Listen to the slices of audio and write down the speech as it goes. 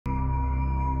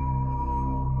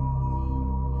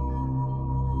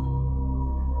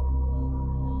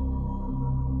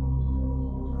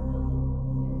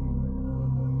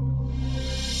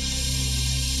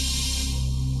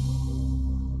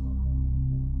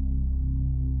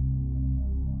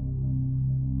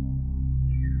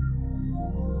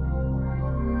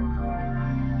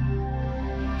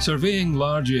Surveying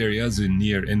large areas in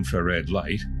near-infrared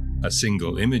light, a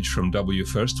single image from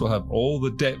WFIRST will have all the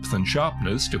depth and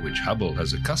sharpness to which Hubble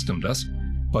has accustomed us,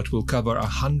 but will cover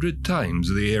 100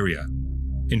 times the area.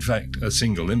 In fact, a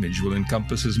single image will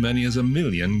encompass as many as 1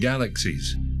 million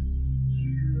galaxies.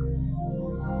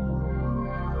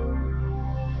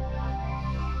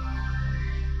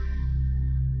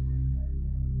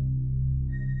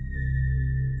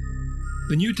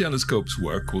 The new telescope's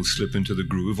work will slip into the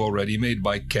groove already made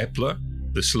by Kepler,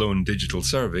 the Sloan Digital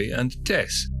Survey, and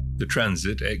TESS, the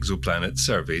Transit Exoplanet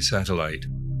Survey satellite.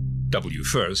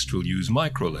 WFIRST will use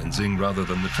microlensing rather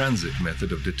than the transit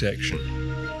method of detection.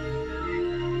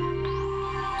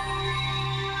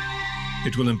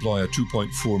 It will employ a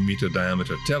 2.4-meter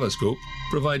diameter telescope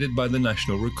provided by the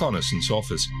National Reconnaissance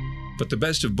Office. But the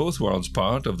best of both worlds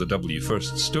part of the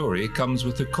WFIRST story comes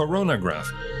with the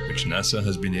coronagraph, which NASA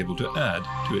has been able to add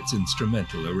to its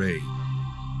instrumental array.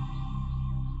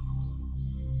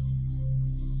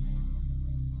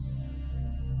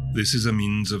 This is a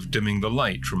means of dimming the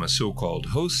light from a so-called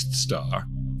host star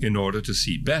in order to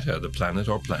see better the planet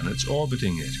or planets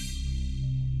orbiting it.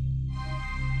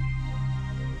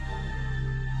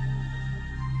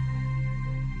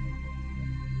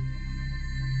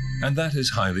 And that is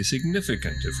highly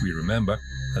significant if we remember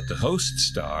that the host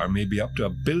star may be up to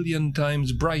 1 billion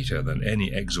times brighter than any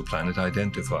exoplanet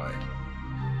identified.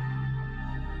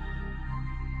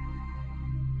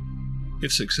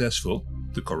 If successful,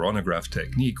 the coronagraph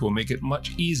technique will make it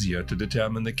much easier to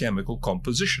determine the chemical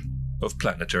composition of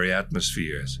planetary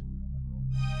atmospheres.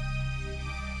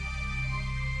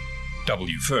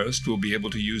 WFIRST will be able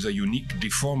to use a unique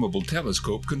deformable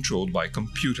telescope controlled by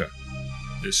computer.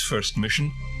 This first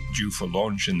mission, due for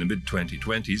launch in the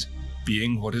mid-2020s,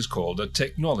 being what is called a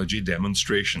technology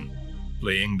demonstration,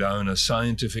 laying down a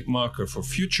scientific marker for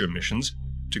future missions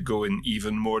to go in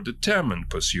even more determined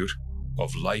pursuit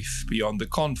of life beyond the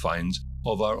confines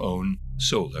of our own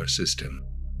solar system.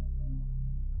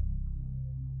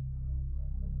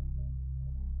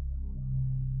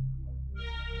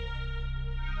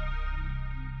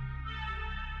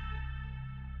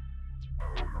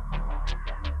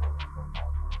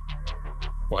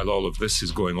 While all of this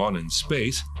is going on in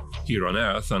space, here on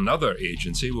Earth, another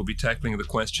agency will be tackling the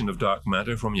question of dark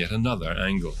matter from yet another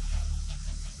angle.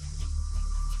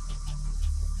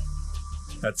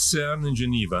 At CERN in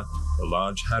Geneva, the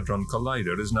Large Hadron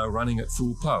Collider is now running at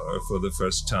full power for the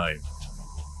first time.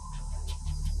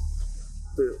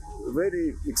 The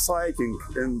very exciting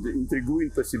and intriguing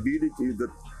possibility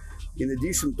that in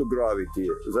addition to gravity,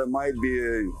 there might be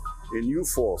a new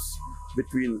force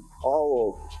between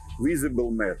our visible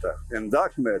matter and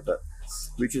dark matter,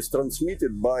 which is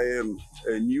transmitted by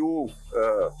a new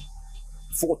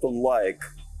photon-like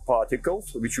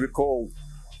particles, which we call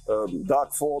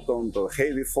dark photon, or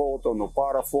heavy photon, or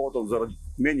paraphoton. There are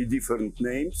many different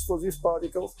names for these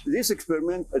particles. This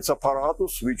experiment, it's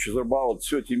apparatus which is about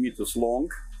 30 meters long,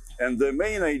 and the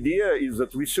main idea is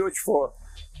that we search for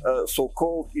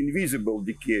so-called invisible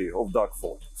decay of dark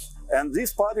photons. And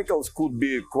these particles could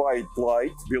be quite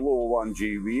light, below 1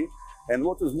 GeV, and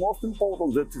what is most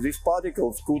important, that these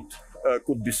particles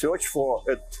could be searched for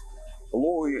at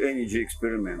low energy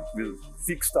experiment, with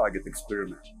fixed target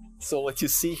experiment. So what you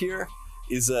see here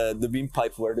is the beam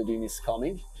pipe where the beam is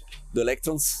coming. The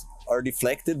electrons are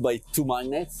deflected by two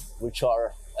magnets, which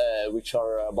are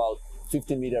about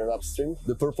 15 meters upstream.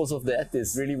 The purpose of that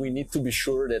is really we need to be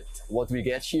sure that what we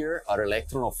get here are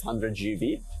electrons of 100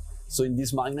 GeV. So in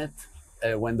this magnet,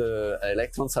 when the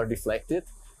electrons are deflected,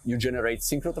 you generate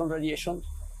synchrotron radiation,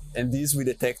 and this we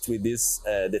detect with this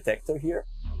detector here.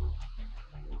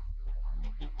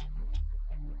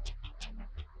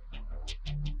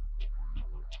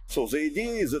 So the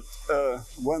idea is that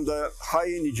when the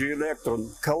high-energy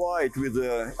electron collide with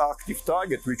the active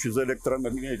target, which is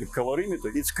electromagnetic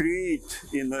calorimeter, it's create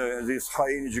in this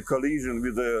high-energy collision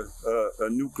with the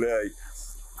nuclei,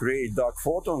 create dark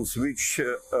photons, which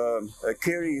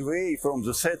carry away from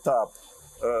the setup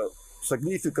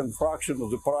significant fraction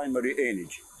of the primary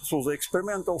energy. So the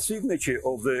experimental signature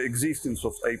of the existence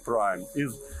of A prime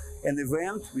is an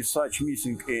event with such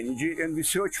missing energy, and we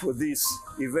search for these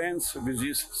events with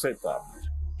this setup.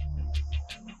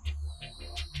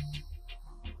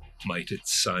 Might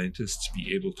its scientists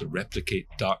be able to replicate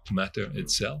dark matter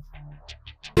itself?